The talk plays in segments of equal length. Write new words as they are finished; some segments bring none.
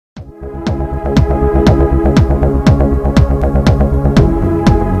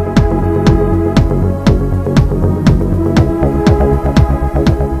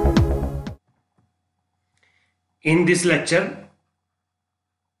In this lecture,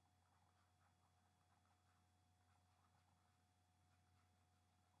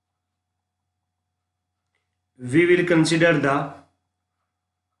 we will consider the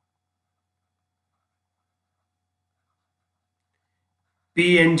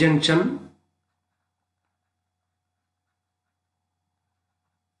p-n junction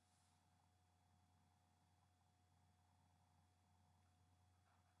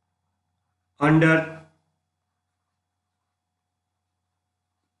under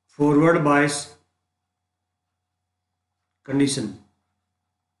forward bias condition.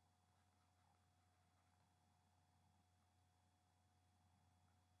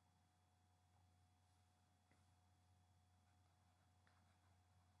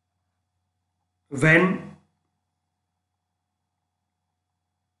 When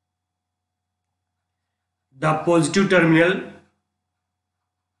the positive terminal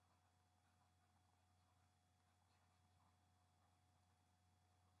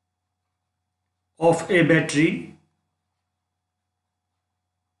of a battery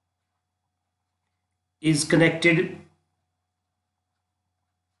is connected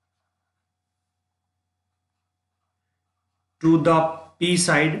to the p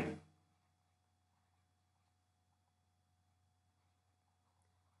side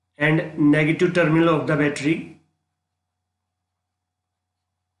and negative terminal of the battery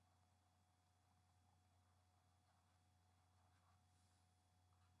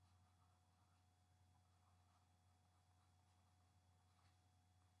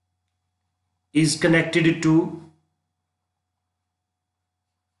is connected to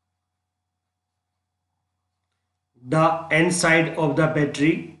the n side of the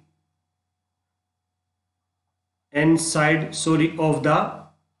battery, of the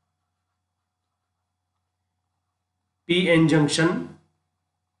p-n junction,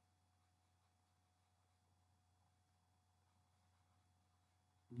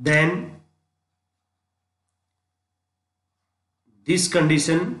 then this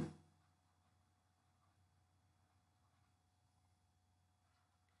condition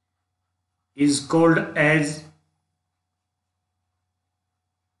is called as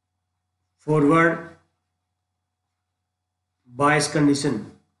forward bias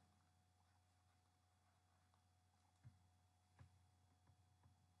condition.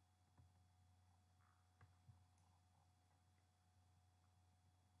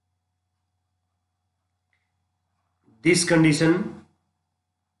 This condition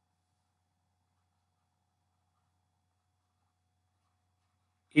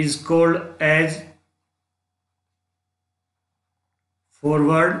is called as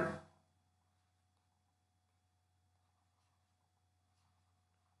forward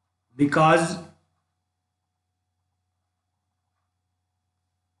because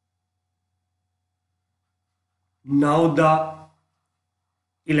now the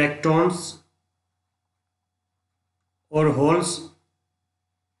electrons or holes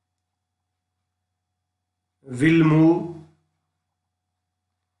will move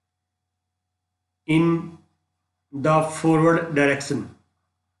in the forward direction.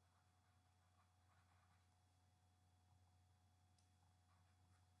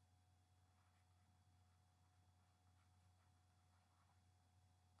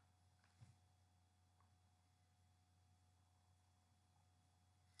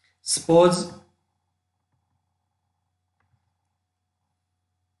 Suppose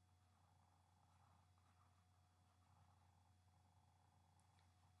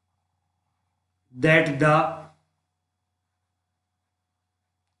that the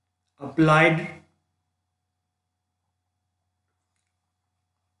applied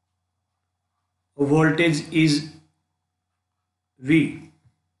voltage is V.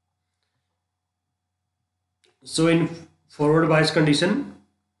 So in forward bias condition,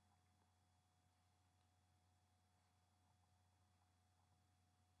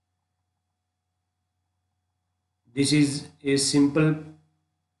 this is a simple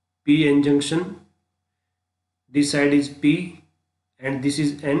p-n junction. This side is P and this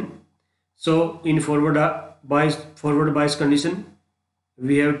is N. So in forward bias condition,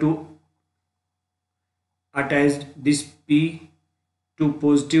 we have to attach this P to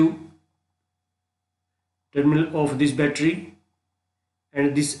positive terminal of this battery,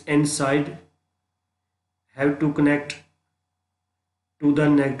 and this N side have to connect to the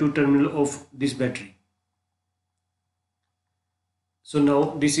negative terminal of this battery. So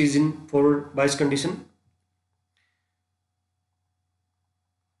now this is in forward bias condition.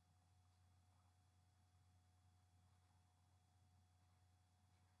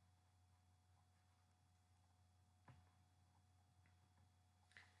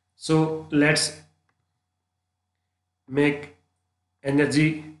 So let's make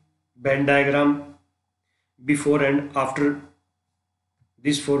energy band diagram before and after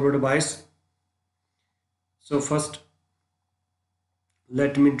this forward bias. So first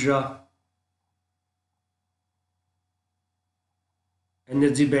let me draw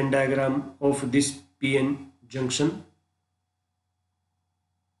energy band diagram of this PN junction.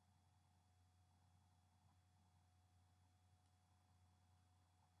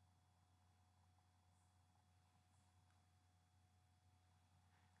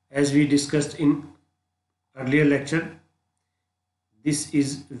 As we discussed in earlier lecture, this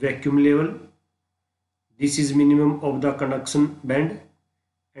is vacuum level, this is minimum of the conduction band,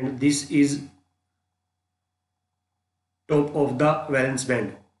 and this is top of the valence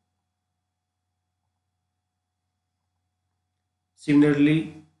band.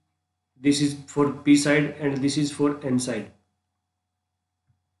 Similarly, this is for P side and this is for N side.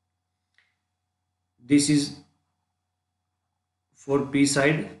 This is for P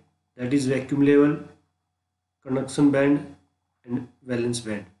side, that is vacuum level, conduction band and valence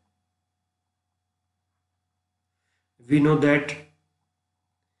band. We know that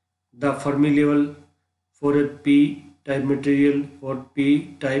the Fermi level for a P type material, for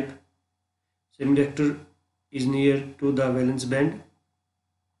P type semiconductor, is near to the valence band,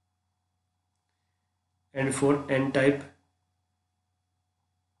 and for N type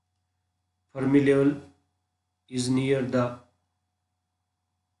Fermi level is near the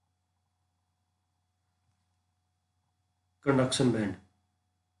conduction band.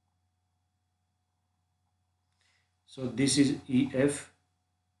 So this is EF,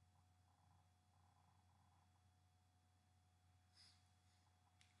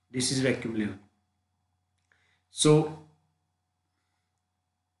 this is vacuum level. So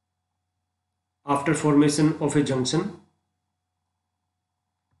after formation of a junction,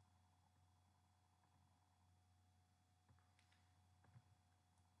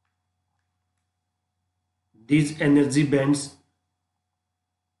 these energy bands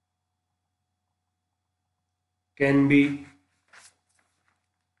can be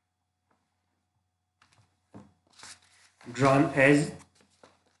drawn as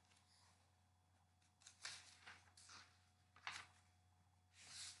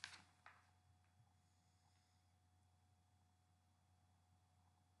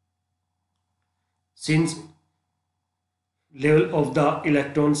since level of the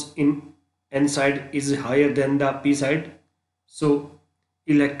electrons in N side is higher than the P side, so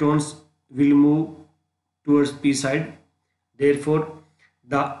electrons will move towards P side. Therefore,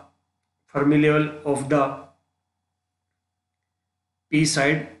 the Fermi level of the P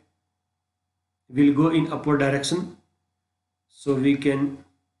side will go in upward direction. So we can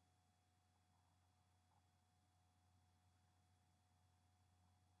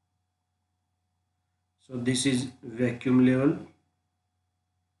this is vacuum level,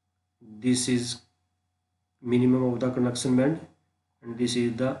 this is minimum of the conduction band, and this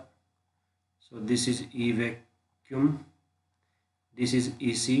is the, so this is E vacuum, this is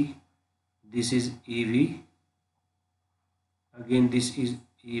EC, this is EV, again this is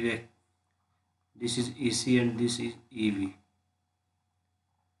EV, this is EC, and this is EV.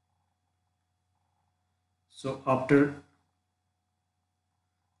 So after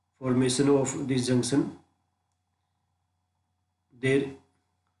formation of this junction, there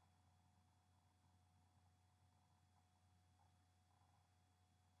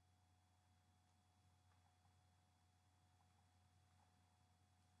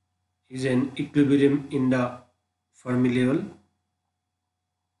is an equilibrium in the Fermi level.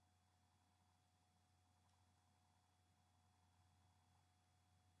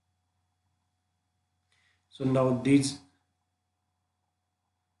 So now these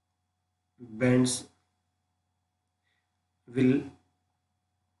bands will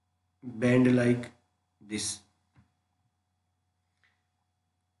bend like this.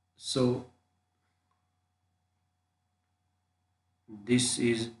 So this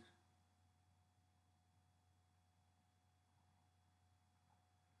is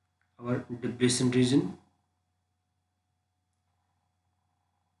our depletion region.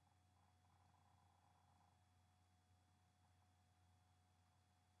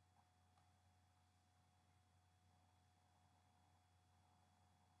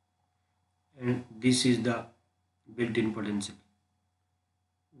 And this is the built-in potential,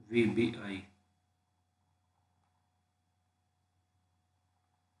 VBI.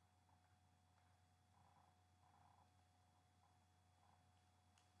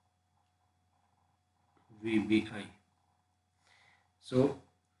 VBI. So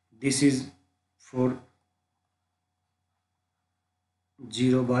this is for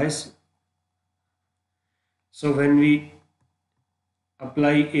zero bias. So when we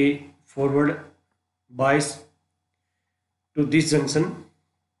apply a forward bias to this junction,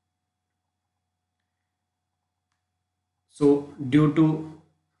 so due to,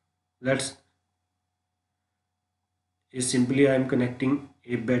 let's simply I am connecting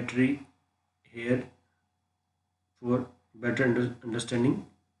a battery here for better understanding.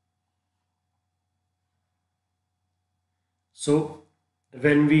 So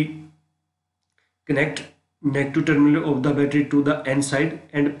when we connect negative terminal of the battery to the N side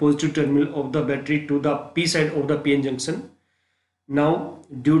and positive terminal of the battery to the P side of the PN junction, now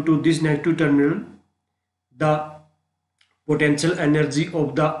due to this negative terminal, the potential energy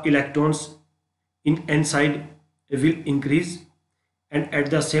of the electrons in N side will increase, and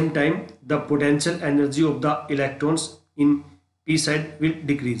at the same time the potential energy of the electrons in P side will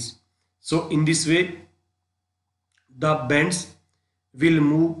decrease. So in this way the bands will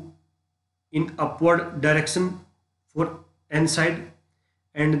move in upward direction for N side,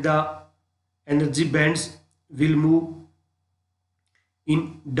 and the energy bands will move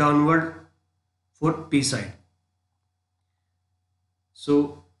in downward for P side.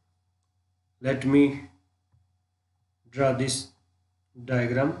 So let me draw this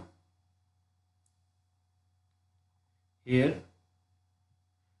diagram here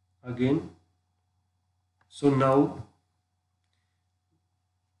again. So now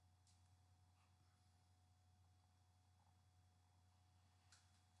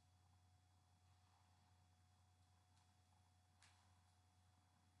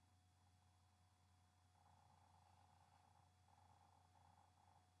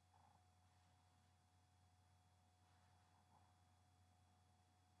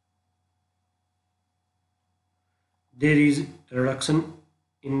there is reduction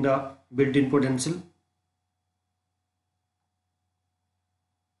in the built-in potential.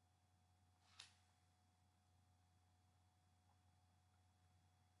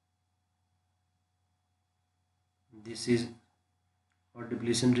 This is our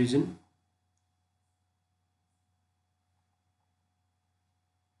depletion region.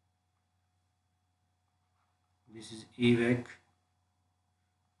 This is EVAC,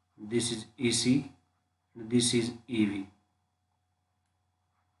 this is EC, and this is EV.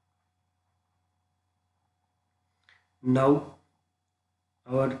 Now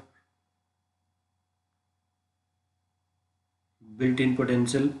our built-in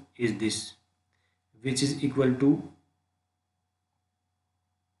potential is this, which is equal to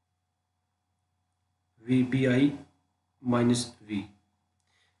VBI minus V.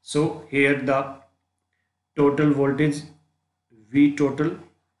 So here the total voltage V total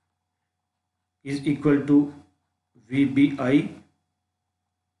is equal to VBI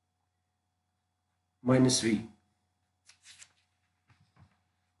minus V.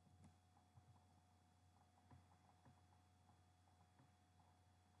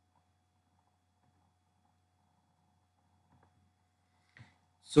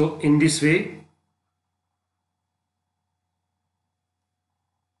 So in this way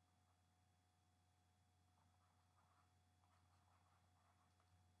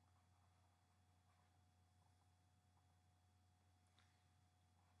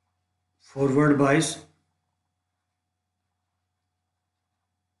forward bias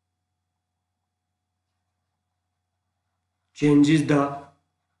changes the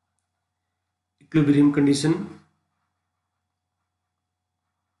equilibrium condition.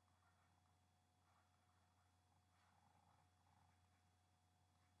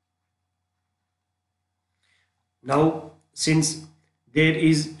 Now since there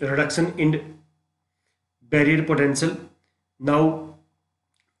is reduction in barrier potential, now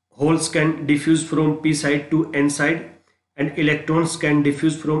holes can diffuse from P side to N side and electrons can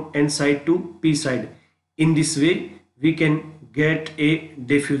diffuse from N side to P side. In this way we can get a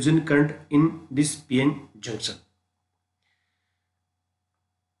diffusion current in this PN junction.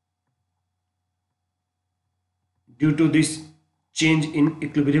 Due to this change in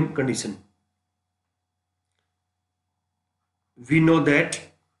equilibrium condition, we know that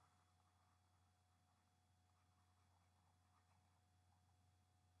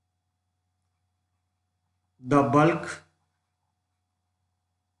the bulk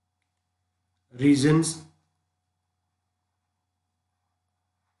regions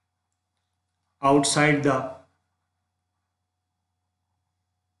outside the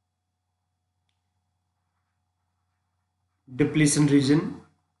depletion region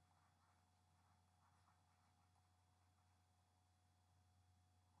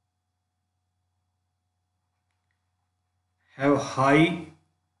have high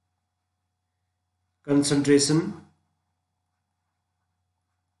concentration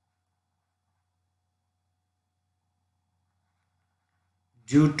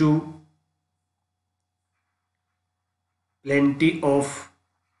due to plenty of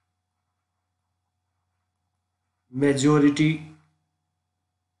majority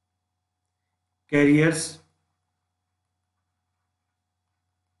carriers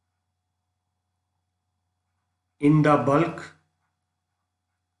in the bulk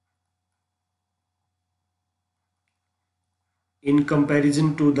in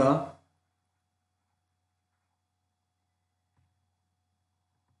comparison to the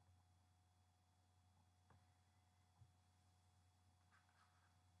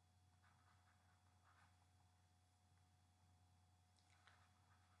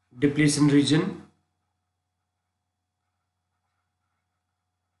depletion region,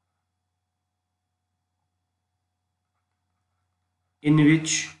 in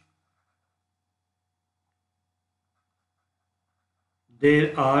which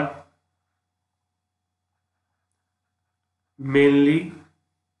there are mainly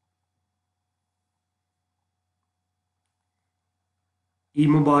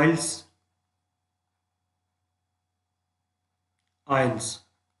immobiles ions.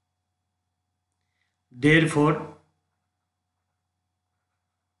 Therefore,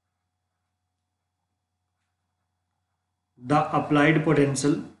 the applied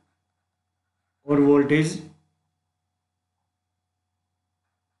potential or voltage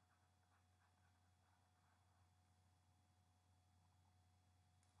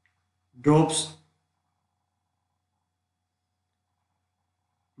drops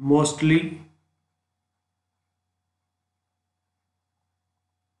mostly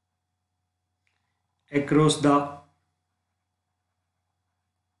across the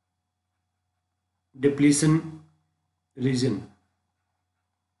depletion region.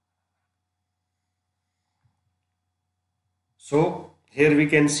 So here we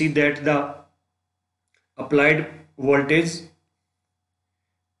can see that the applied voltage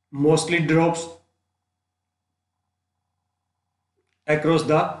mostly drops across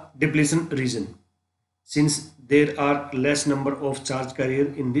the depletion region since there are less number of charge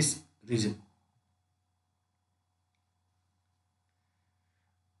carrier in this region.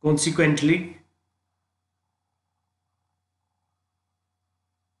 Consequently,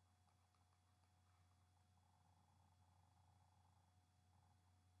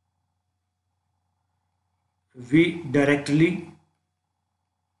 we directly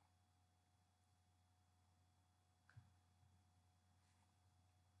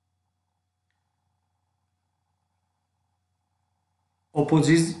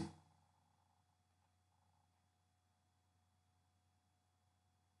opposes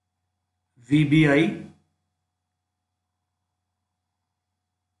VBI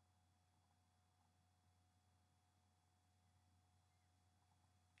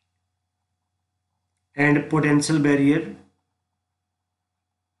and potential barrier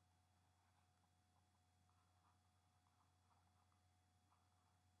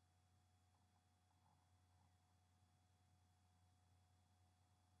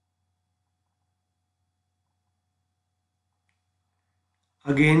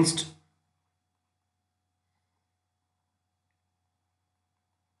against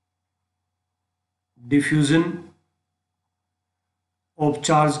diffusion of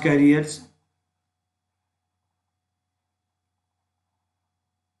charge carriers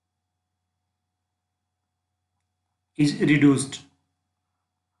is reduced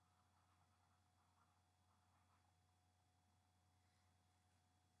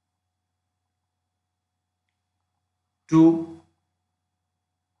to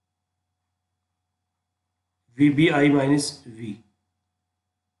VBI minus V.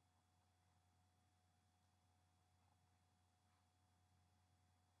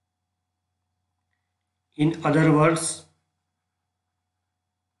 In other words,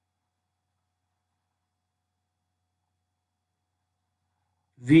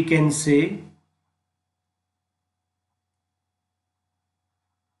 we can say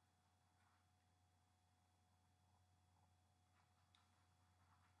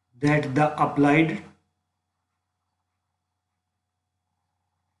that the applied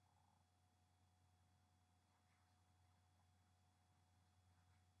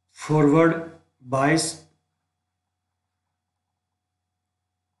forward bias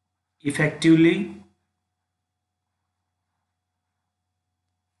effectively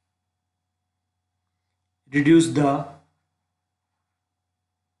reduce the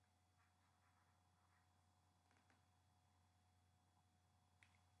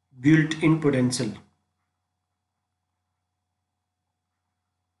built-in potential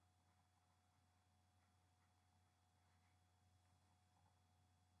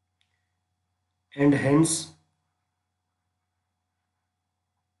and hence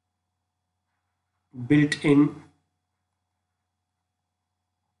built-in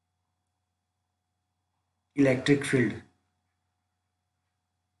electric field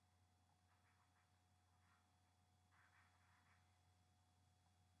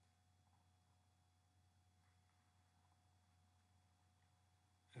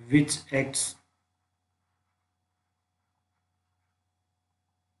which acts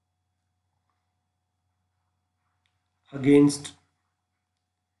against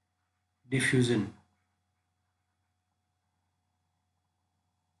diffusion.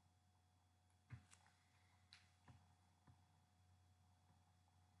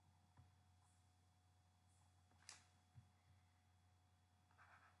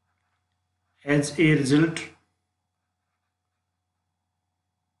 As a result,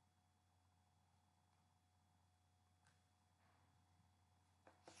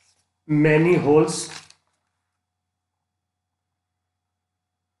 many holes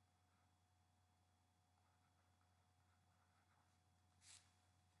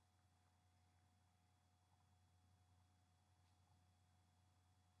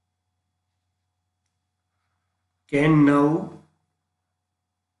can now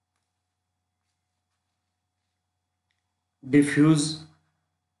diffuse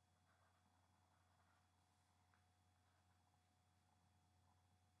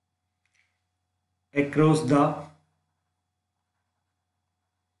across the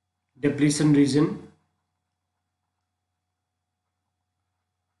depletion region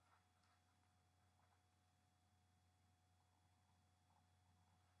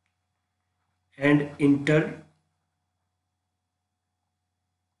and enter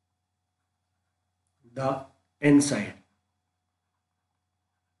the N side.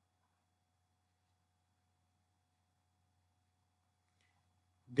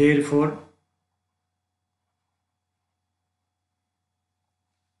 Therefore,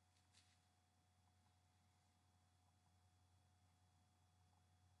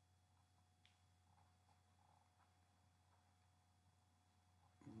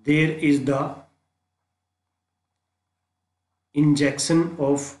 there is the injection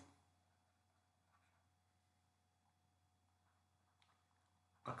of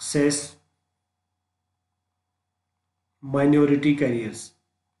excess minority carriers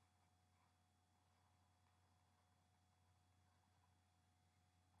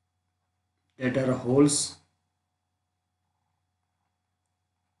that are holes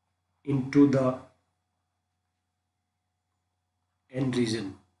into the N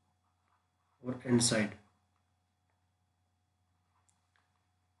region or N side.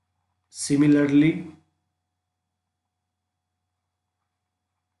 Similarly,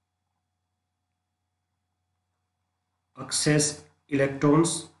 excess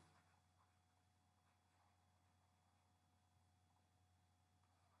electrons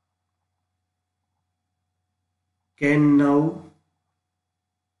can now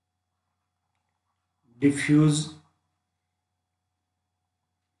diffuse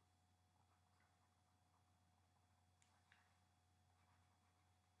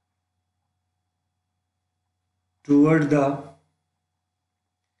toward the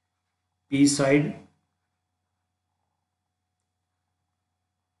P side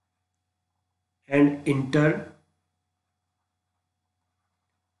and enter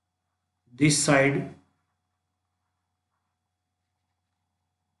this side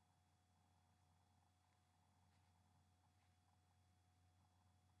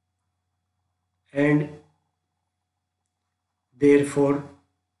and therefore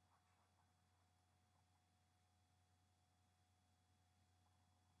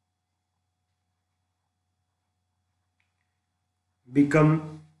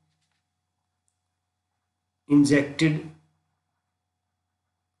become injected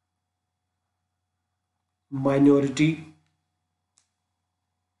minority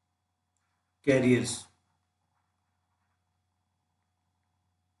carriers.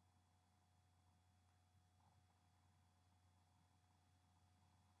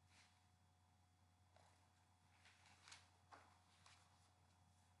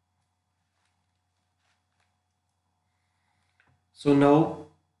 So now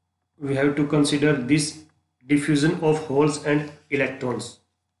we have to consider this diffusion of holes and electrons.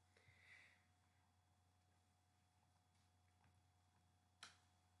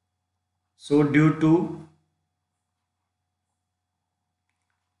 So due to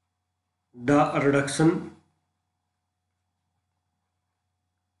the reduction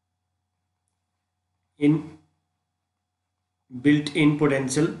in built-in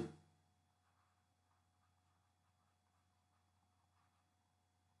potential,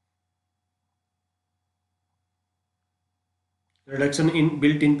 reduction in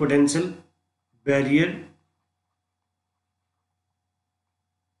built-in potential barrier,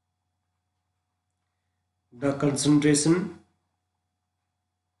 the concentration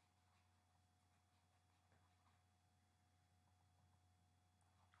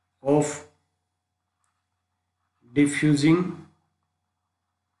of diffusing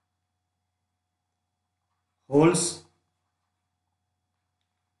holes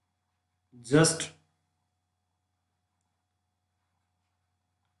just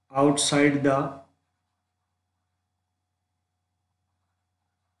outside the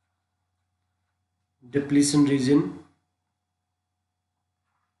depletion region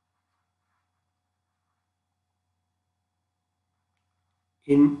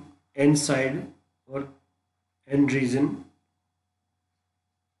in N side or N region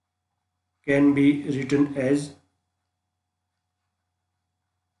can be written as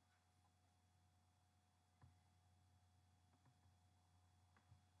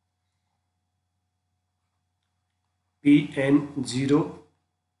Pn0,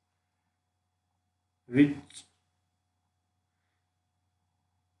 which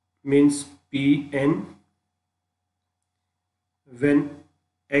means Pn when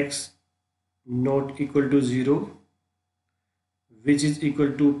x not equal to 0, which is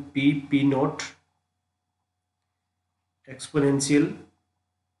equal to P naught exponential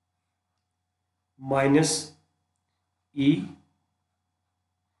minus E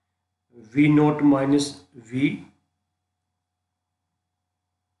V naught minus V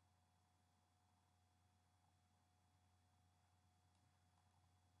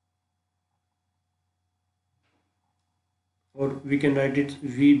or we can write it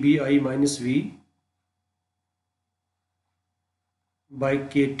VBI minus V by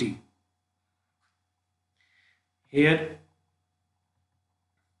KT. Here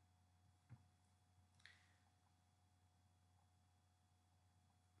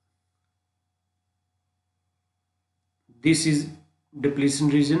this is depletion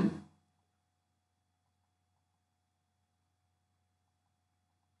region,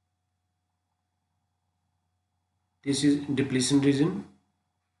 this is depletion region,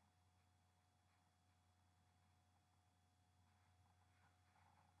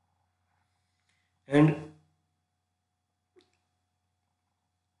 and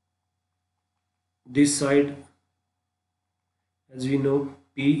this side as we know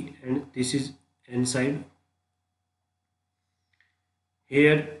P, and this is N side.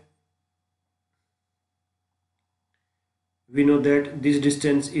 Here we know that this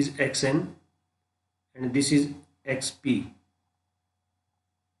distance is xn and this is xp.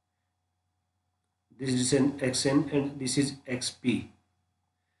 This is distance xn and this is xp.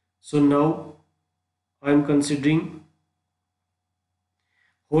 So now I am considering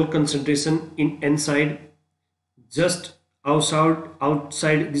whole concentration in N side just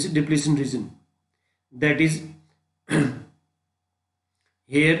outside this depletion region. That is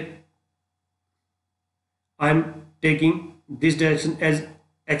here I am taking this direction as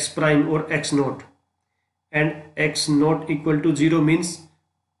x prime or x naught, and x naught equal to 0 means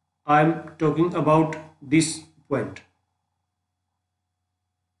I am talking about this point.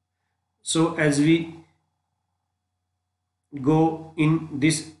 So as we go in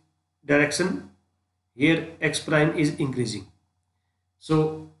this direction, here x prime is increasing.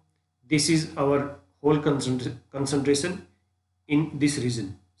 So this is our whole concentration in this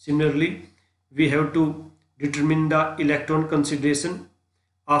region. Similarly, we have to determine the electron concentration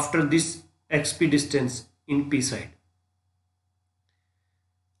after this xp distance in p side.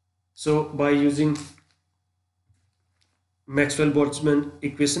 So by using Maxwell-Boltzmann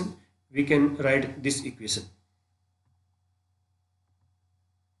equation, we can write this equation.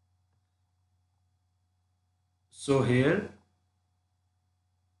 So here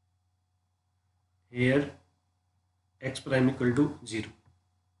x prime equal to 0.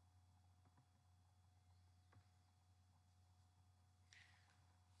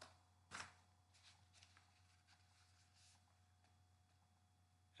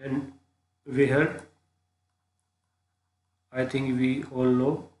 And where I think we all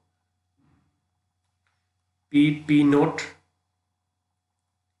know P naught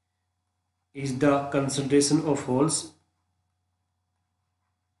is the concentration of holes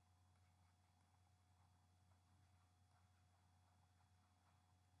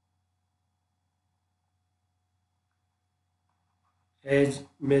as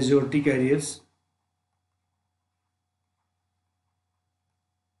majority carriers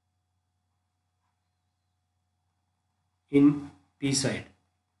in P side.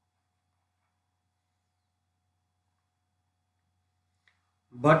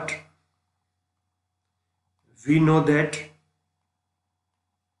 But we know that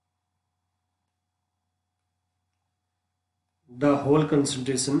the hole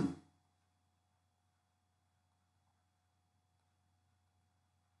concentration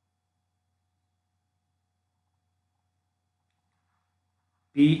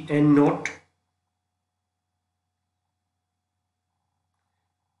Pn naught,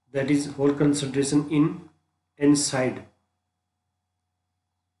 that is hole concentration in n side,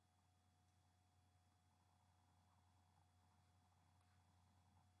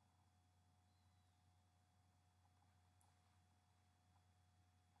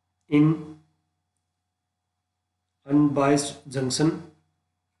 in unbiased junction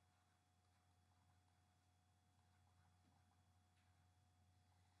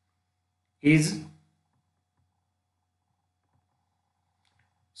is,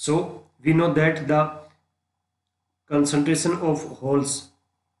 so we know that the concentration of holes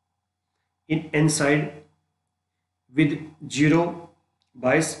in n side with zero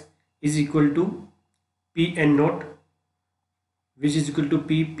bias is equal to Pn naught, which is equal to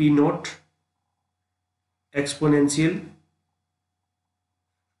P naught exponential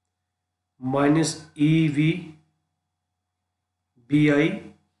minus EV Bi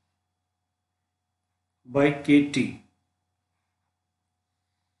by Kt.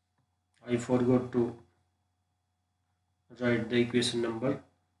 I forgot to write the equation number,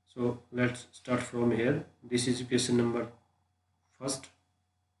 so let's start from here. This is equation number first,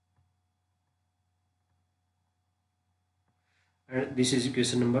 and this is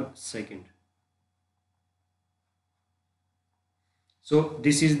equation number second. So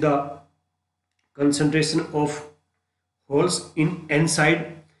this is the concentration of holes in n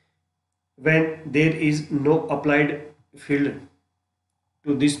side when there is no applied field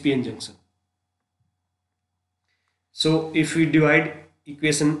to this PN junction. So if we divide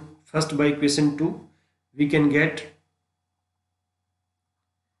equation first by equation 2, we can get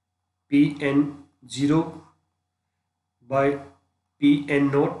Pn0 by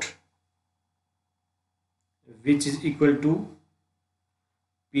Pn naught, which is equal to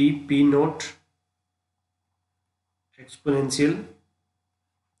P naught exponential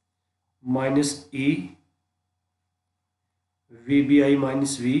minus E Vbi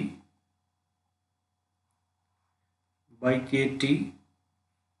minus V by Kt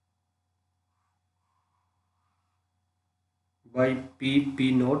by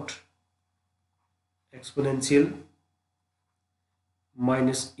P naught exponential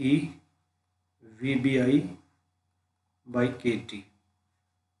minus E Vbi by Kt.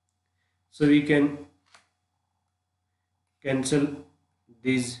 So we can cancel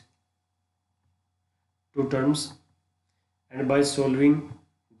these two terms, and by solving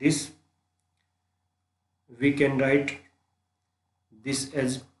this we can write this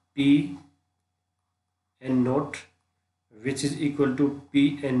as Pn naught, which is equal to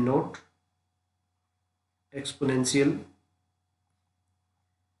Pn naught exponential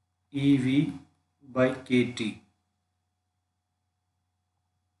EV by Kt.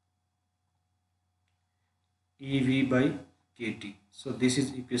 EV by Kt. So this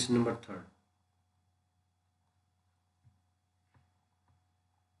is equation number third.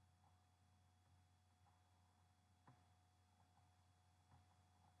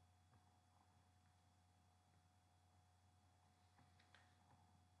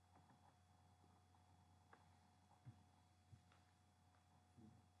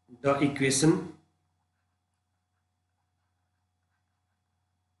 The equation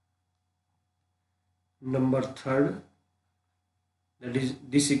number third, that is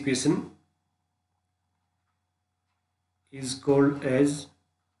this equation, is called as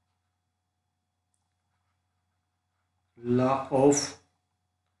law of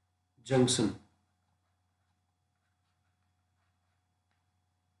junction.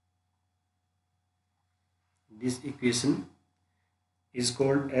 This equation is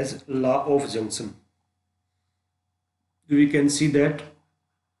called as law of junction. We can see that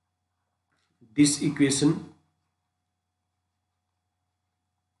this equation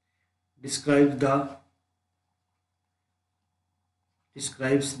describes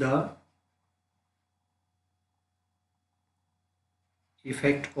the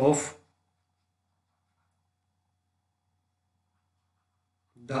effect of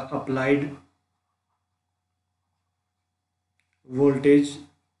the applied voltage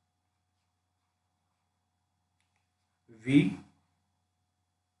V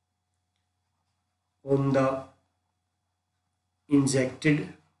on the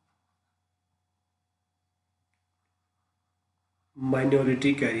injected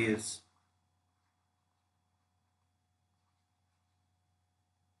minority carriers.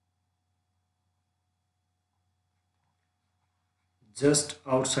 Just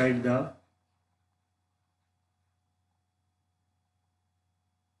outside the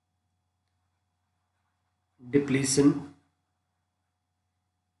depletion,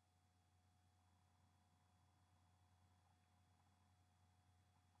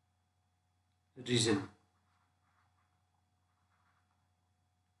 region.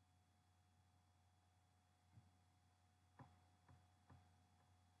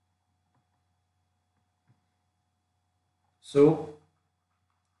 So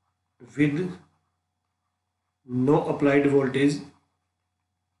with no applied voltage,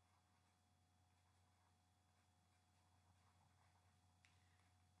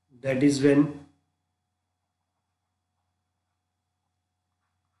 that is when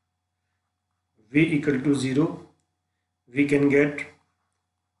V equal to 0, we can get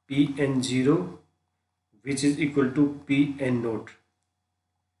Pn0, which is equal to Pn naught,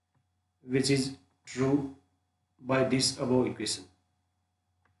 which is true by this above equation.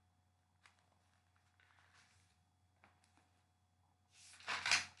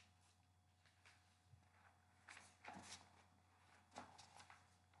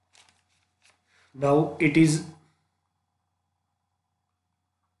 Now it is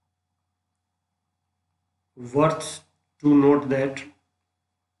worth to note that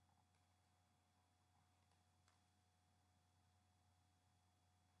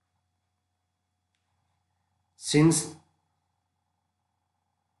since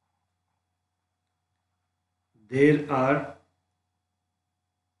there are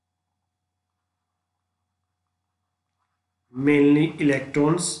mainly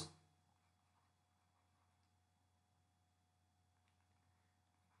electrons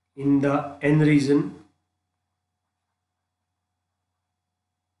in the n region,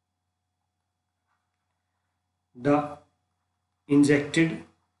 the injected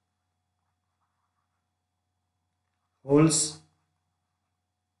holes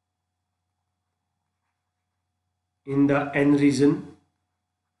in the n region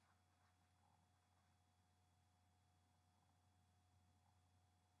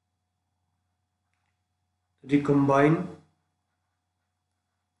recombine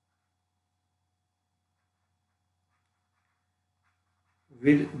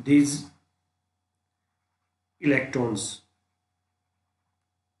with these electrons,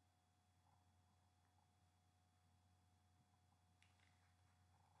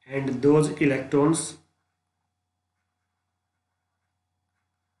 and those electrons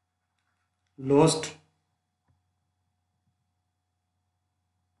lost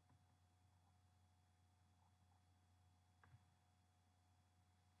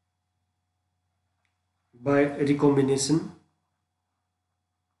by recombination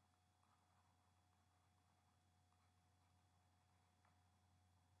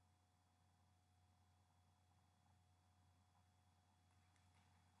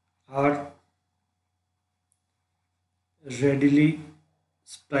are readily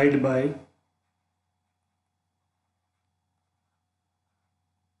supplied by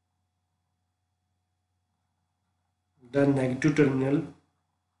the negative terminal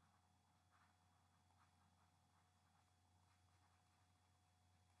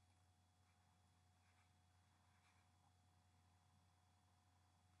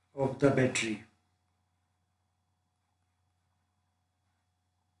of the battery.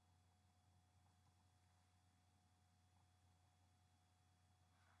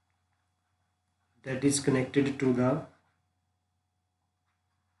 That is connected to the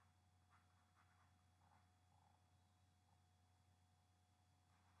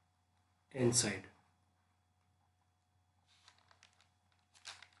N side.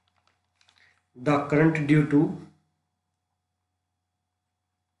 The current due to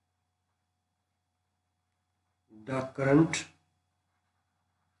the current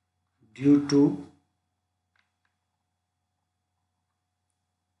due to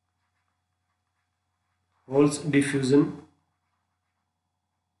holes diffusion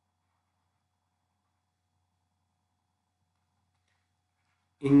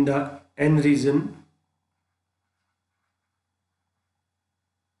in the N region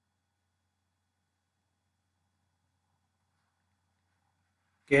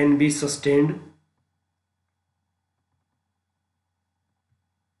can be sustained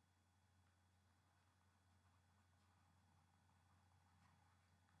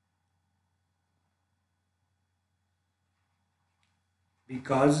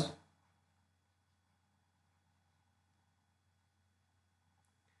because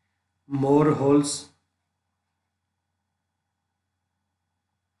more holes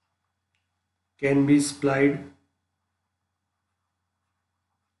can be supplied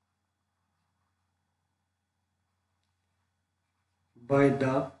by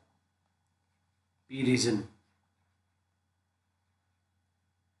the P region.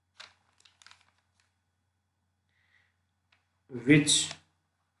 which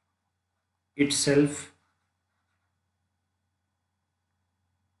itself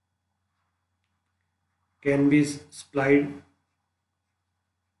can be supplied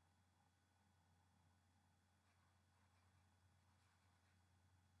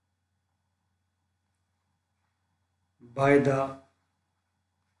by the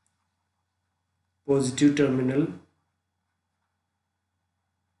positive terminal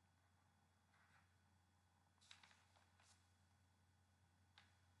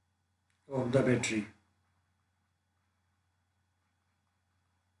of the battery.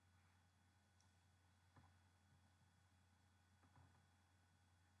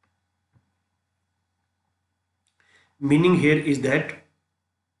 Meaning here is that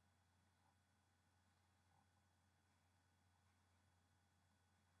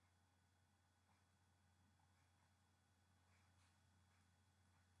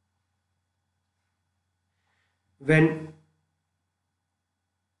when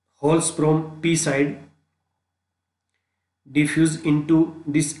holes from P side diffuse into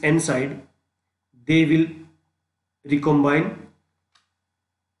this N side, they will recombine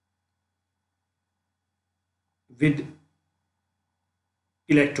with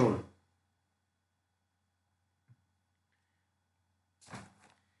electron,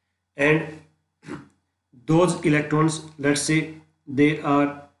 and those electrons, let's say there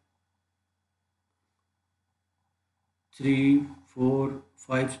are 3, 4,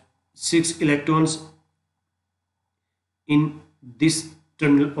 5, 6 electrons in this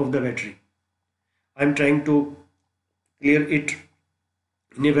terminal of the battery. I'm trying to clear it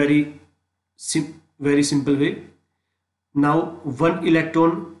in a very simple way. Now one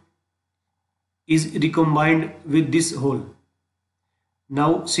electron is recombined with this hole.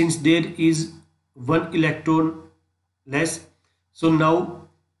 Now since there is one electron less, so now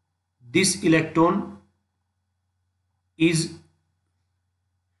this electron is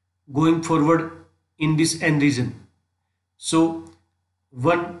going forward in this N region. So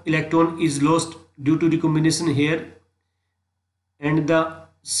one electron is lost due to recombination here, and the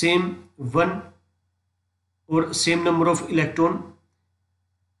same one or same number of electron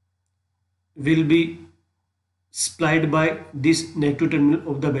will be supplied by this negative terminal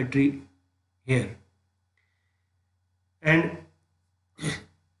of the battery here, and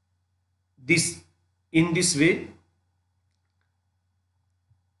this in this way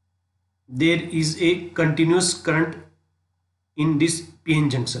there is a continuous current in this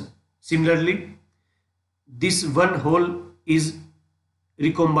PN junction. Similarly, this one hole is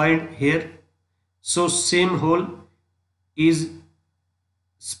recombined here, so same hole is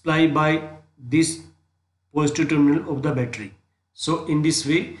supplied by this positive terminal of the battery. So in this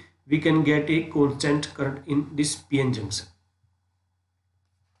way we can get a constant current in this PN junction.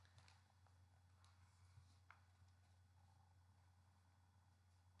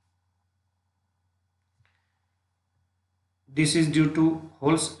 This is due to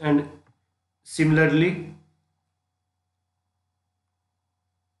holes, and similarly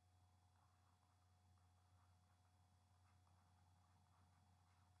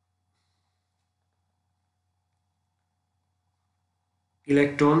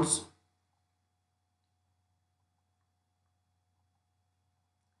electrons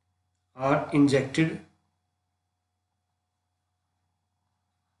are injected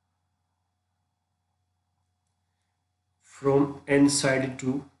from N side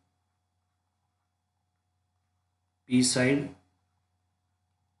to P side.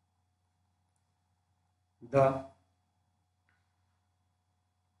 The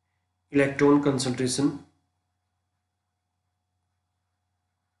electron concentration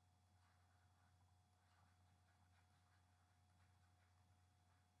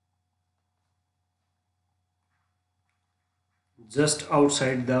just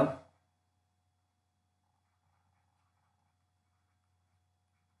outside the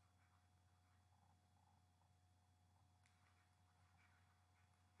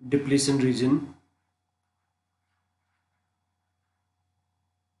depletion region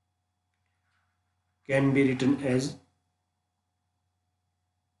can be written as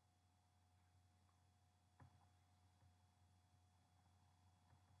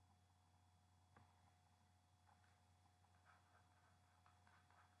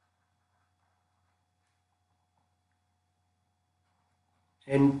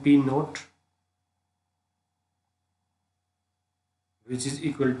NP naught, which is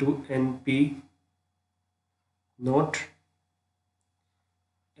equal to NP naught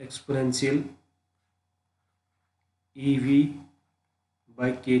exponential EV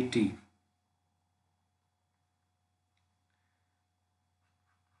by KT.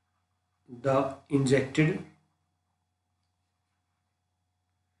 The injected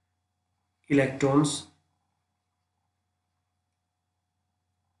electrons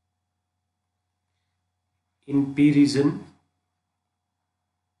in p region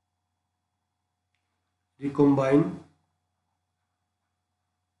recombine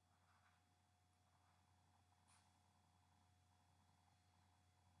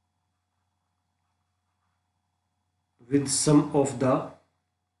with some of the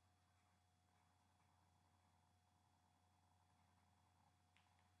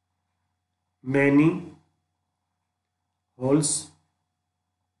many holes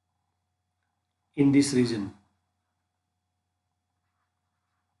in this region.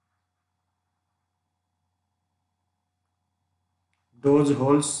 Those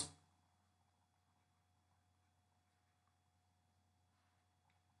holes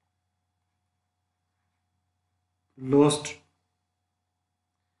lost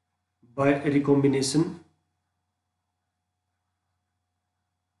by recombination.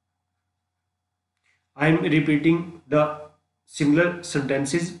 I am repeating the similar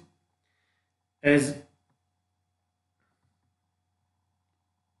sentences as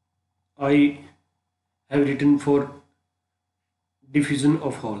I have written for diffusion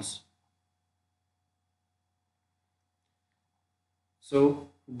of holes. So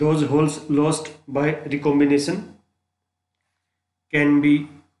those holes lost by recombination can be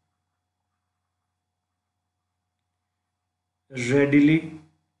readily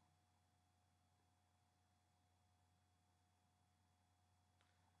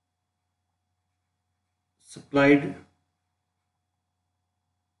supplied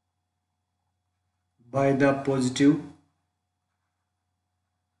by the positive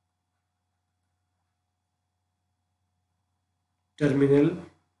terminal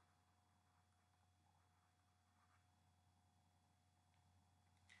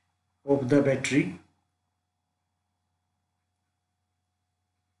of the battery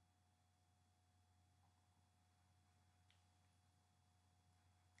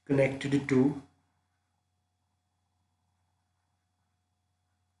connected to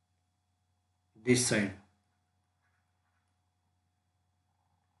this side.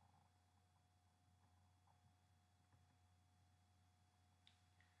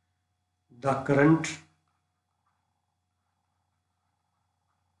 The current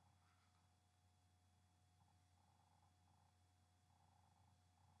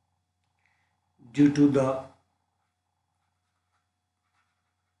due to the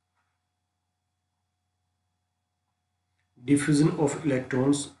diffusion of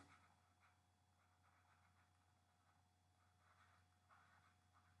electrons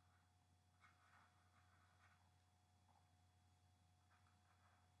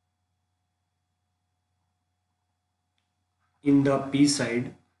in the p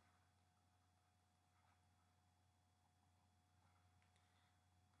side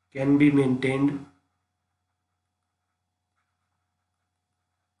can be maintained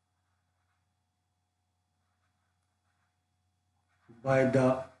by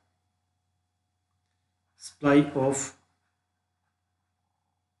the supply of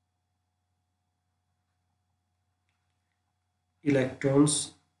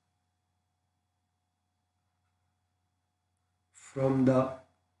electrons from the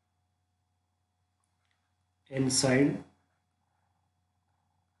n side,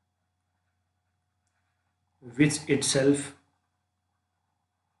 which itself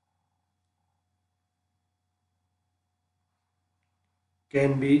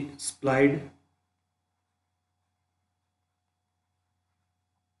can be supplied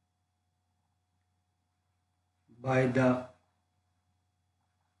by the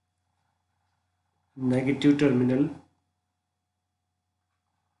negative terminal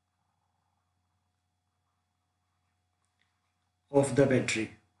of the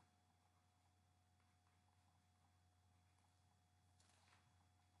battery.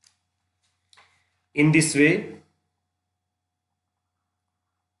 In this way,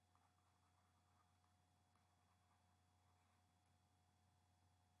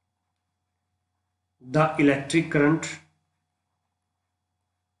 the electric current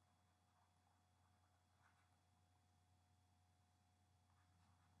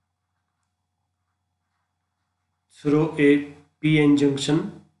through a p-n junction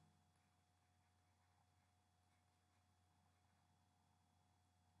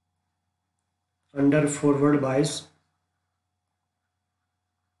under forward bias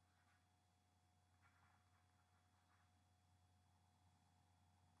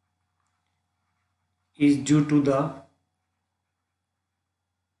is due to the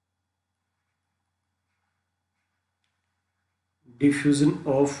diffusion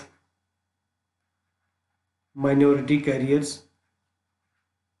of minority carriers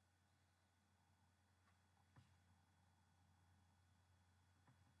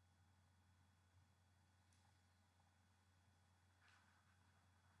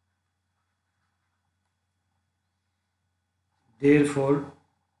Therefore,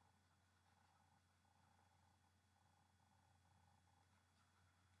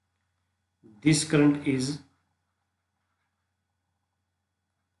 this current is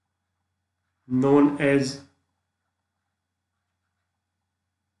known as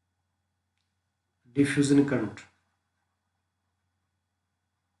diffusion current.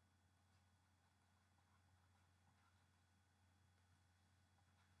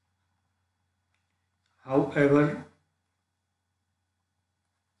 However,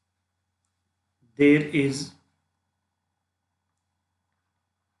 there is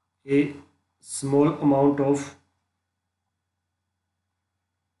a small amount of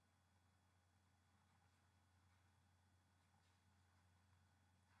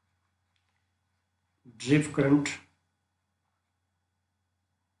drift current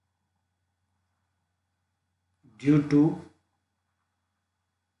due to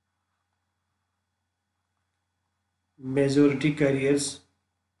majority carriers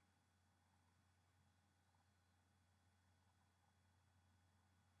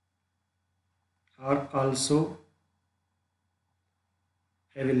are also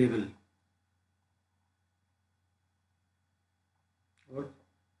available or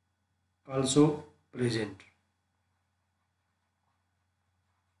also present,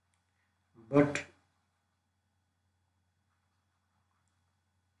 but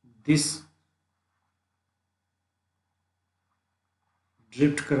this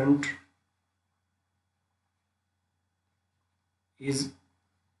drift current is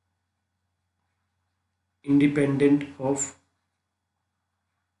independent of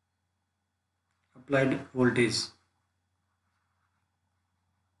applied voltage.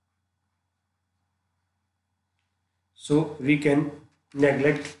 So we can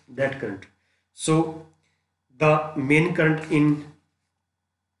neglect that current. So the main current in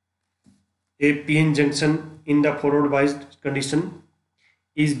a PN junction in the forward biased condition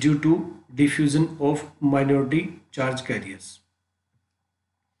is due to diffusion of minority charge carriers.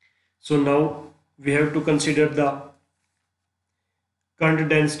 So now we have to consider the current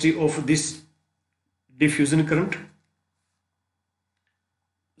density of this diffusion current.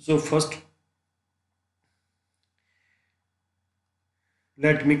 So first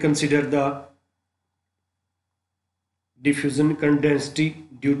let me consider the diffusion current density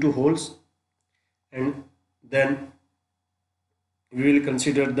due to holes, and then we will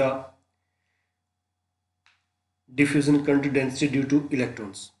consider the diffusion current density due to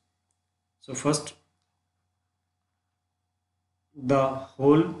electrons. So first, the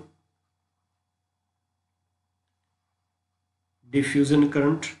hole diffusion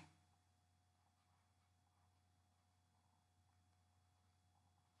current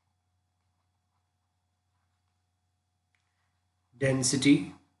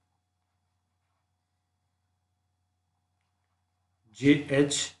density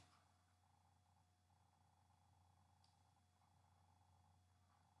JH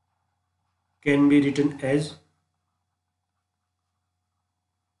can be written as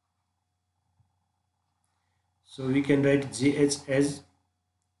so we can write JH as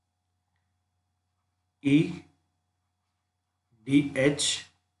E dH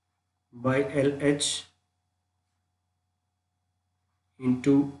by LH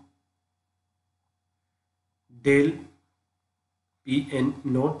into del Pn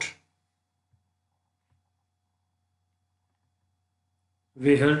naught,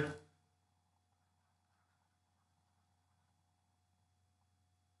 where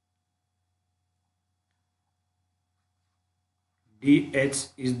dH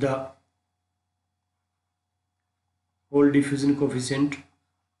is the hole diffusion coefficient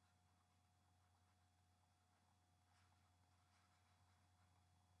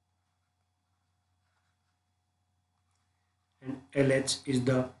and LH is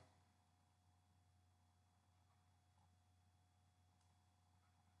the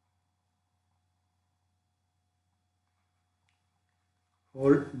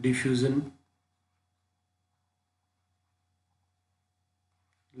hole diffusion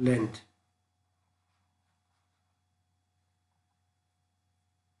length.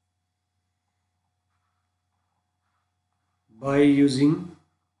 By using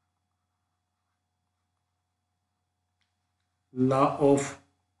law of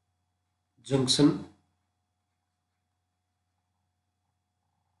junction,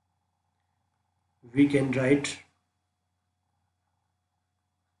 we can write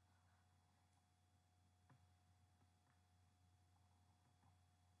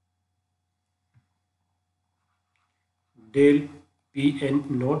del Pn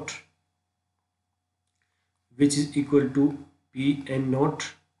naught, which is equal to Pn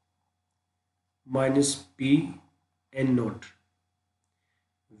naught minus Pn naught.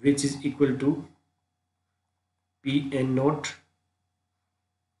 which is equal to p n naught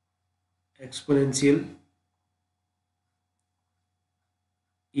exponential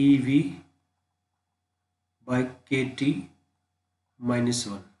ev by kt minus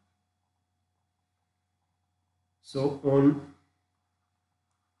 1. So on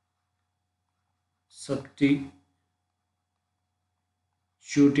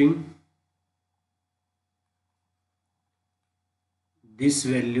substituting this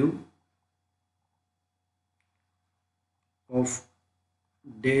value of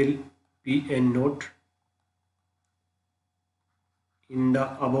del p n naught in the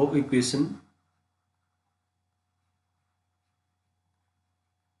above equation,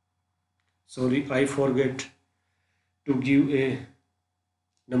 sorry, I forget to give a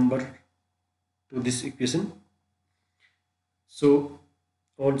number to this equation. So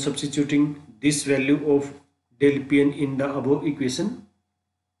on substituting this value of del pn in the above equation,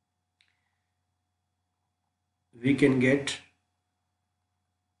 we can get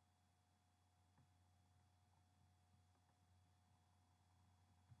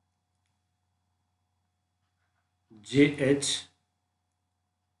jh,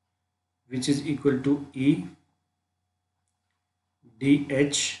 which is equal to e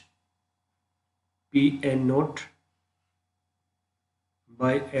dh p n naught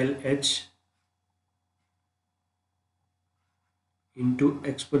by lh into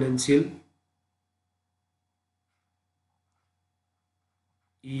exponential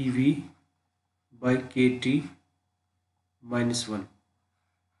ev by kt minus 1.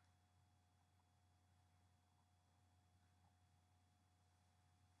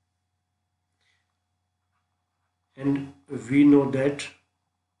 And we know that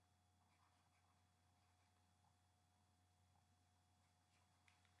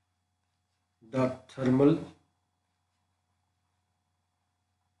the thermal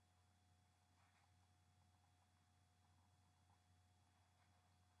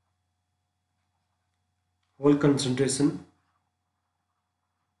whole concentration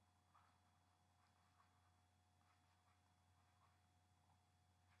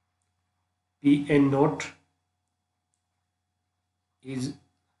p n naught is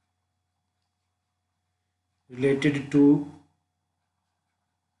related to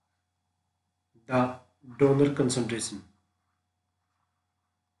the donor concentration.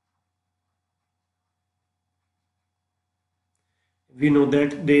 We know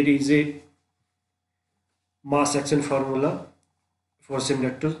that there is a mass action formula for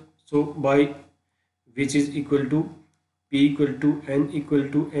semiconductor, so by which is equal to p equal to n equal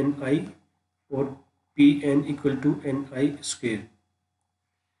to ni or pn equal to ni square.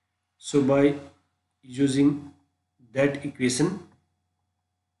 So by using that equation,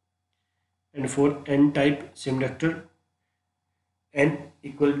 and for n type semiconductor, n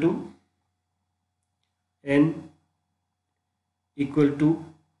equal to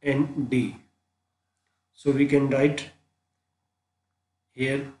nd, so we can write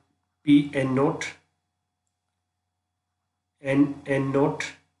here p n naught n naught,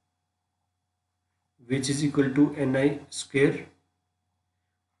 which is equal to ni square,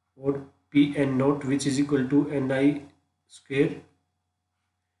 or p n naught which is equal to ni square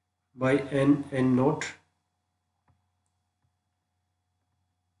by n naught.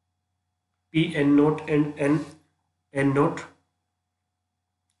 p n naught and n naught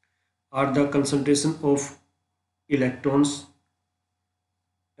are the concentration of electrons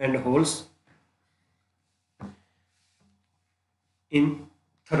and holes in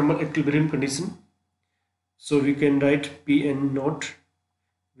thermal equilibrium condition. So we can write p n naught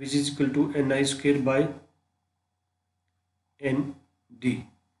which is equal to ni square by nd.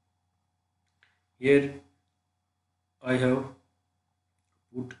 Here I have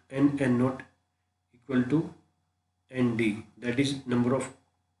put n naught equal to nd, that is number of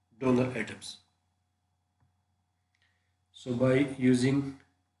donor atoms. So by using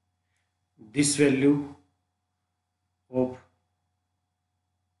this value of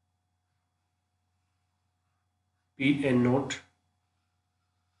p n naught,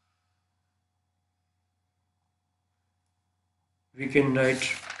 we can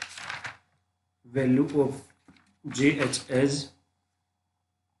write value of jh as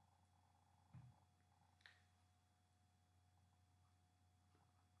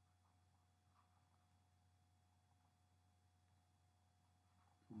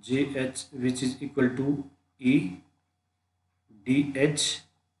jh, which is equal to e dh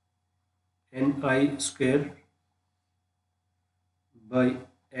ni square by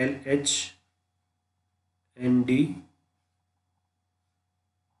lh nd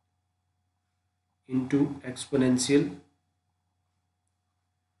into exponential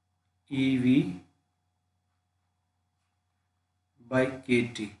EV by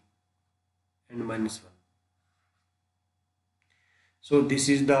KT and minus 1. So this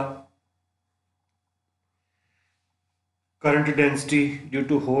is the current density due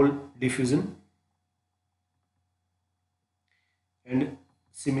to hole diffusion, and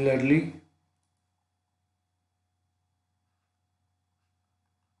similarly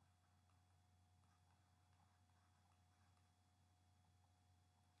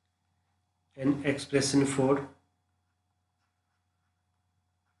an expression for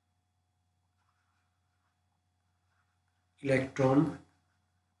electron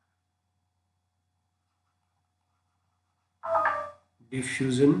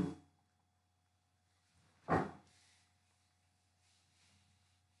diffusion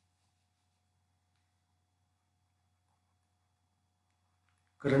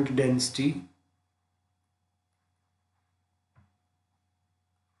current density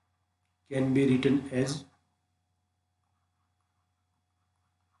can be written as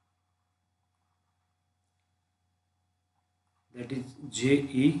that is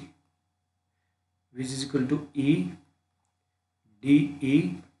JE, which is equal to E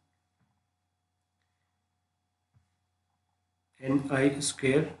dE Ni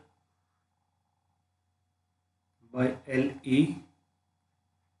square by LE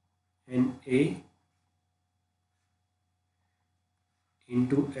Na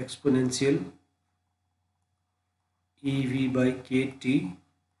into exponential EV by KT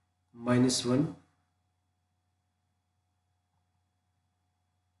minus 1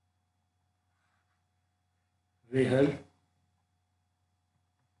 where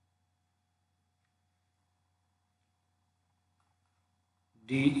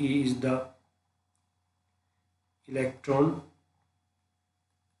dE is the electron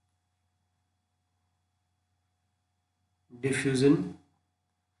diffusion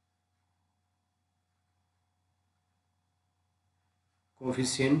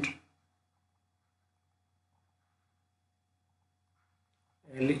coefficient,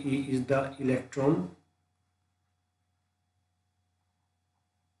 Le is the electron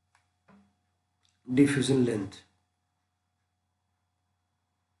diffusion length,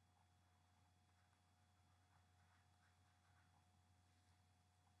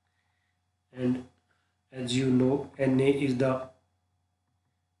 and as you know, Na is the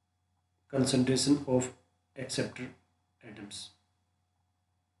concentration of acceptor atoms.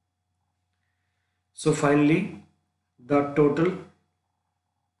 So finally, the total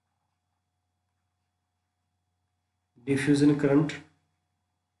diffusion current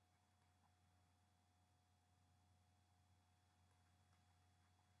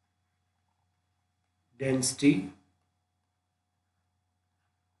density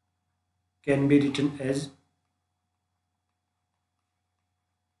can be written as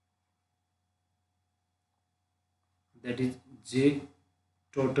that is J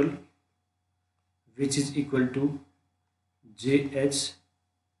total, which is equal to JH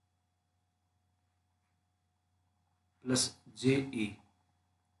plus JE,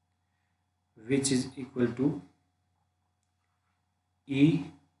 which is equal to E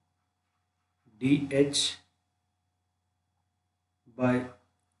dH by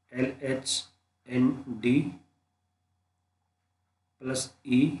LH ND plus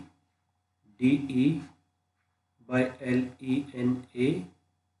E dE by LENA Ni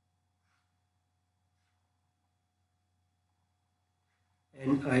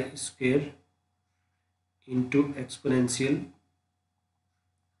square into exponential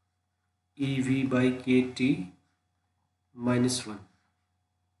EV by KT minus 1.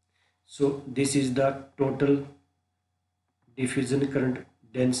 So this is the total diffusion current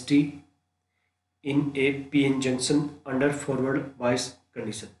density in a PN junction under forward bias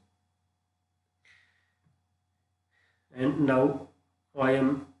condition. And now I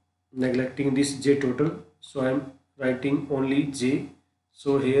am neglecting this J total, so I am writing only J.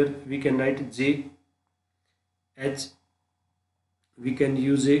 So here we can write J H. We can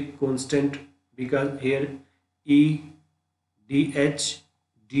use a constant because here E dH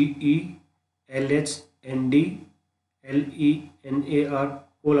dE LH ND LE NA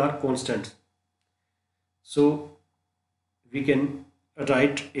all are constants. So we can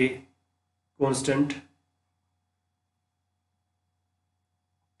write a constant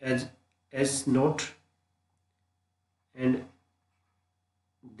as S naught and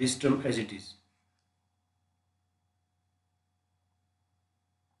this term as it is.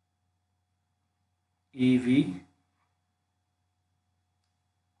 EV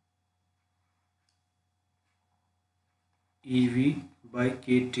by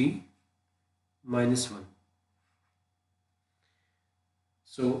KT minus 1.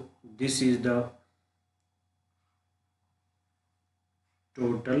 So this is the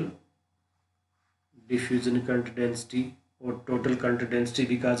total diffusion current density or total current density,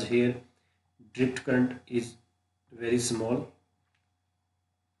 because here drift current is very small.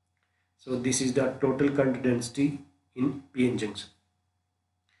 So this is the total current density in PN junction,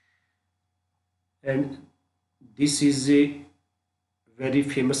 and this is a very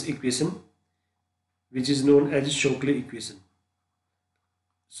famous equation which is known as Shockley equation.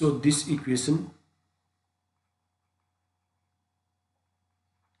 So this equation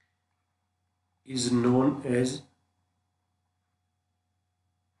is known as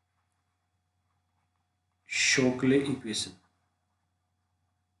Shockley equation.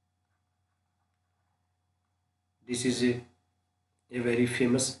 This is a very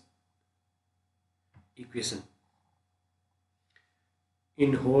famous equation.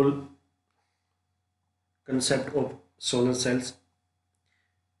 In whole concept of solar cells,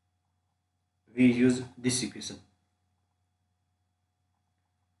 we use this equation.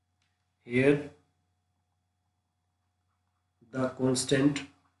 Here the constant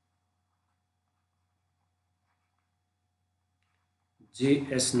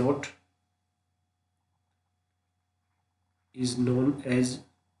Js naught is known as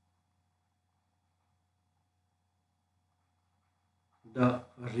the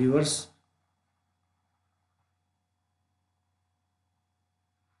reverse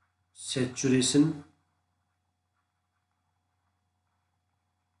saturation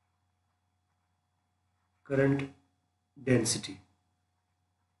current density.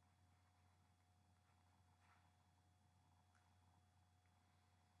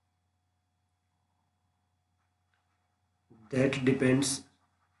 That depends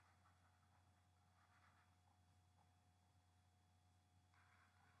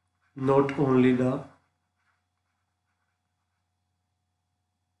not only the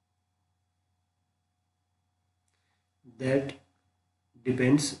that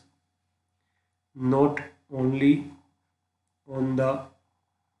depends not only on the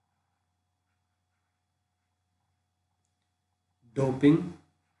doping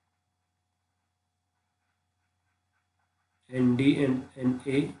Nd and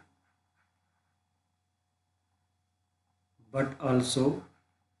Na, but also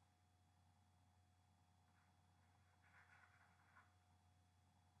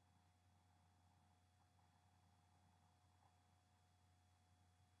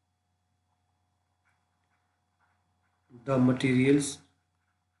the materials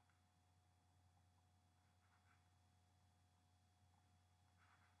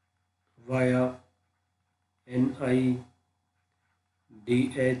via Ni,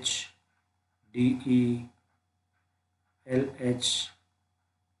 Dh, De, Lh,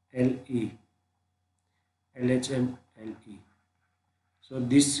 Le, Lh and Le. So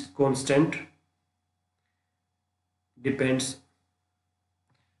this constant depends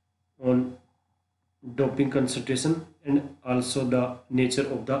on doping concentration and also the nature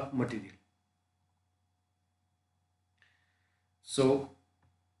of the material. So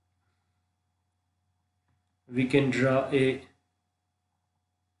we can draw a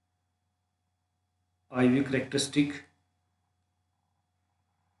IV characteristic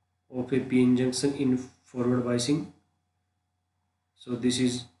of a PN junction in forward biasing. So this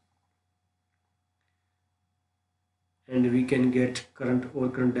is, and we can get current or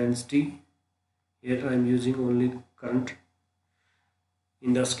current density. Here I am using only current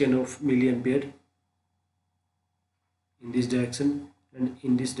in the scale of milliampere in this direction, and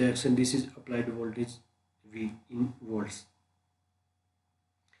in this direction this is applied voltage V in volts.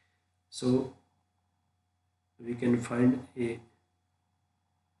 So we can find a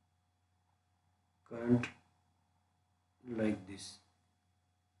current like this.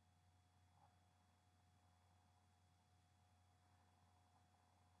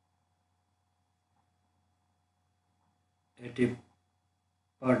 At a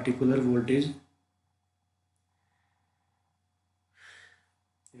particular voltage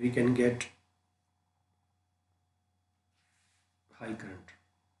we can get high current,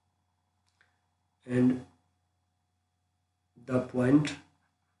 and the point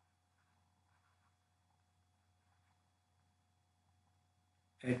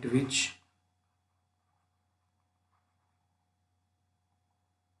at which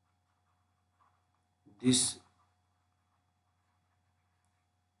this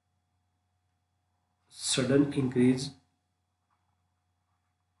sudden increase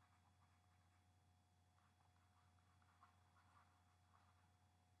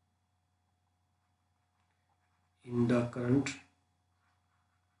in the current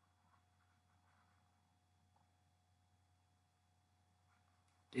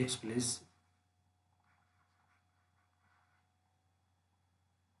takes place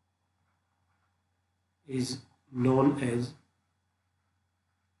is known as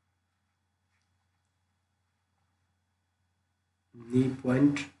knee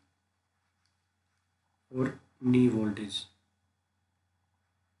point or knee voltage.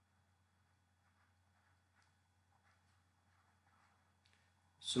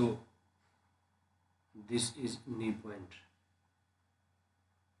 So this is knee point.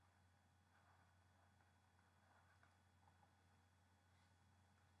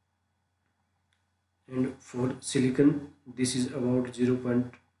 And for silicon, this is about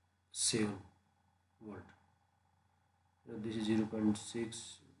 0.7 volt. This is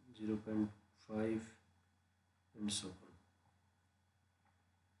 0.6, 0.5, and so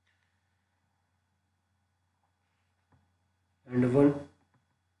on. And one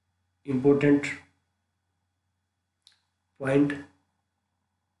important point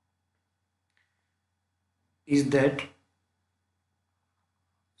is that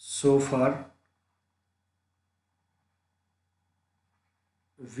so far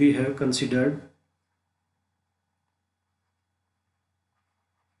we have considered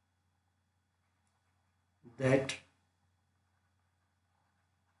that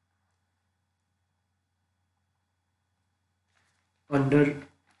under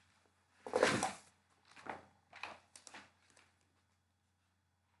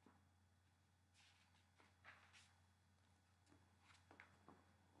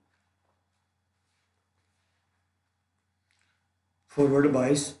forward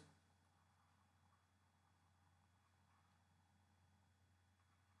bias,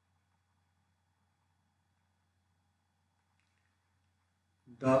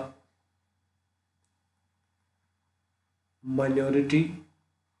 the minority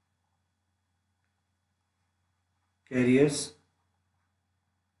carriers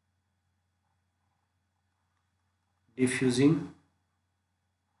diffusing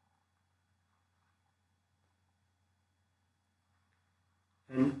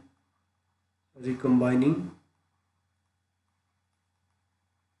and recombining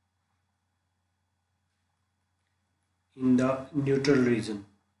in the neutral region.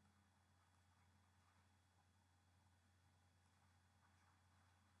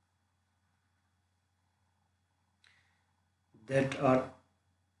 That are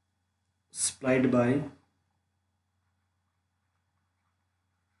supplied by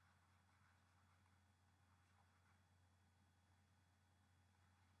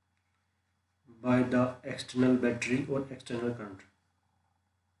the external battery or external current.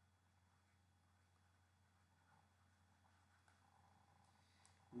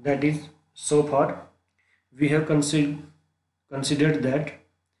 That is, so far we have considered that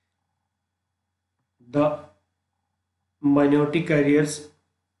the minority carriers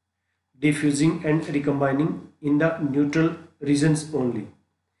diffusing and recombining in the neutral regions only,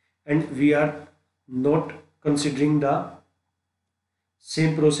 and we are not considering the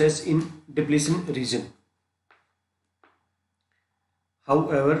same process in depletion region.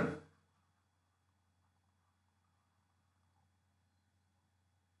 However,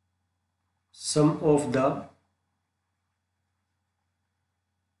 some of the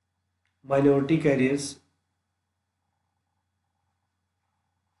minority carriers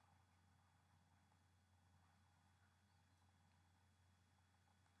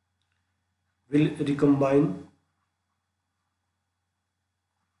will recombine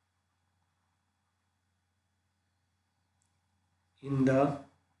in the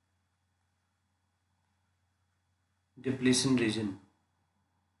depletion region.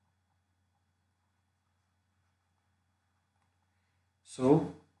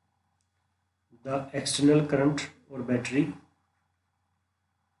 So the external current or battery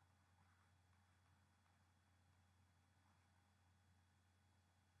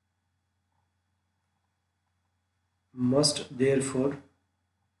must therefore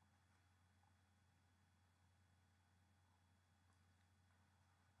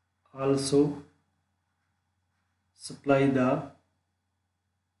also supply the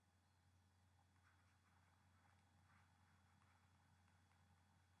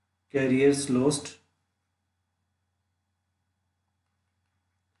carriers lost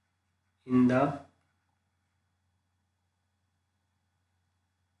in the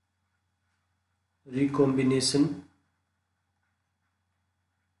recombination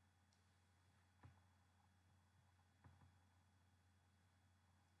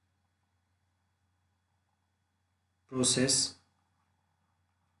process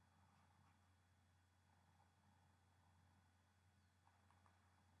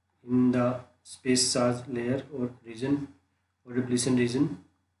in the space charge layer or region or depletion region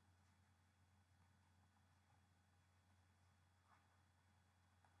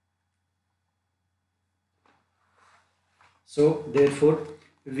So therefore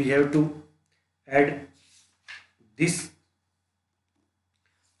we have to add this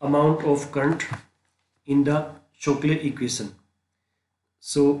amount of current in the Shockley equation.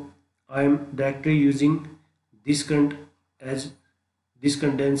 So I am directly using this current as this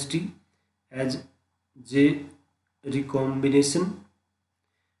current density as J recombination,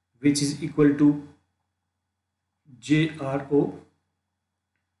 which is equal to JRO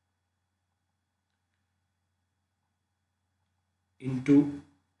into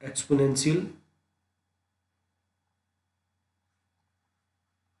exponential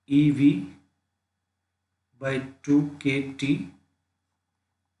EV by 2kT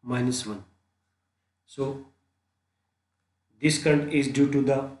minus 1. So this current is due to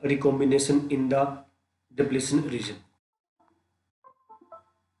the recombination in the depletion region.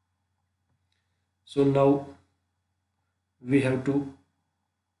 So now we have to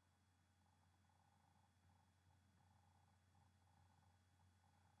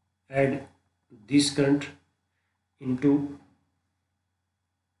add this current into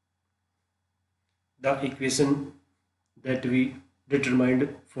the equation that we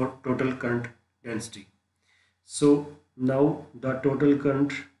determined for total current density. So now the total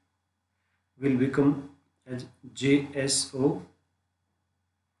current will become as JSO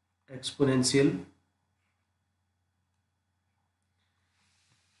exponential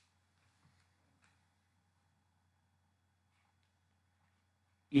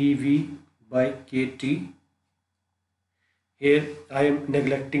EV by KT. Here I am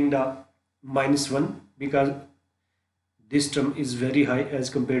neglecting the minus 1 because this term is very high as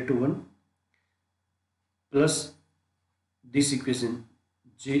compared to 1, plus this equation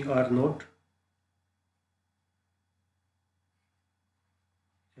JR naught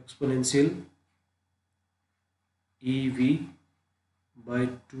exponential EV by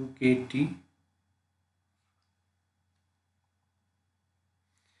 2kT.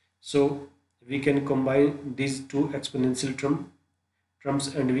 So we can combine these two exponential terms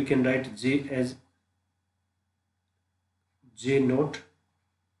and we can write J as J naught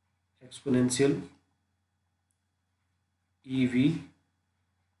exponential EV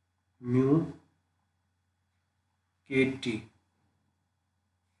mu KT.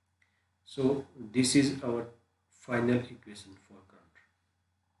 So this is our final equation for current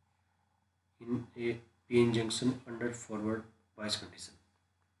in a PN junction under forward bias condition.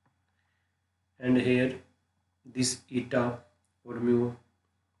 And here this eta or mu,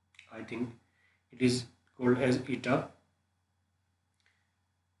 I think it is called as eta,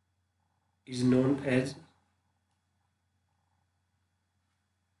 is known as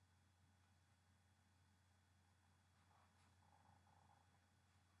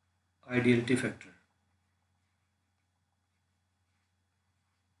ideality factor,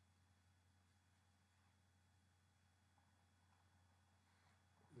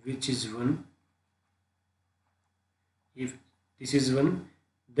 which is 1. If this is 1,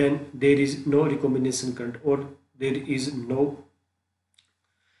 then there is no recombination current, or there is no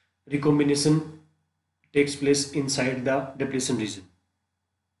recombination takes place inside the depletion region.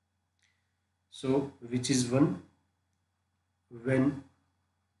 So which is 1 when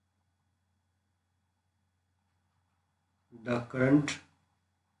the current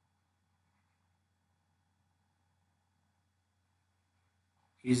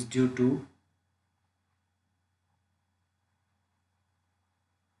is due to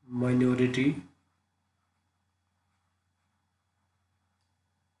minority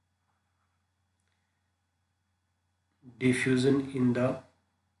diffusion in the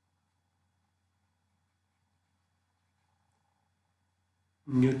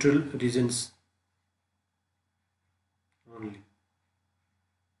neutral regions only,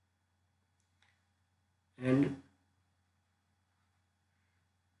 and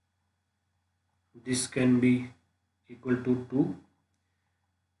this can be equal to 2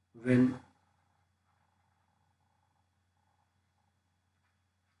 when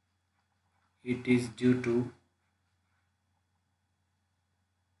it is due to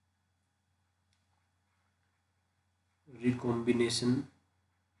recombination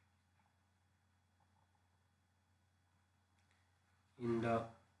in the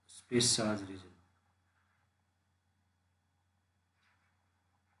space charge region.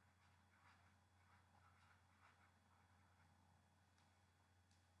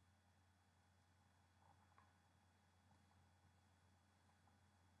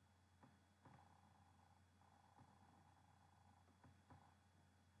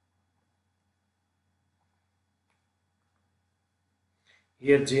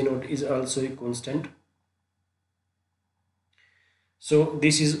 Here J naught is also a constant. So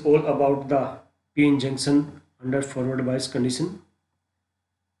this is all about the PN junction under forward bias condition.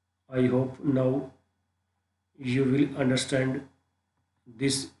 I hope now you will understand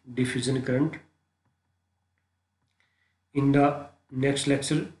this diffusion current. In the next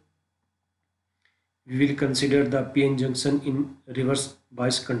lecture, we will consider the PN junction in reverse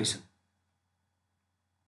bias condition.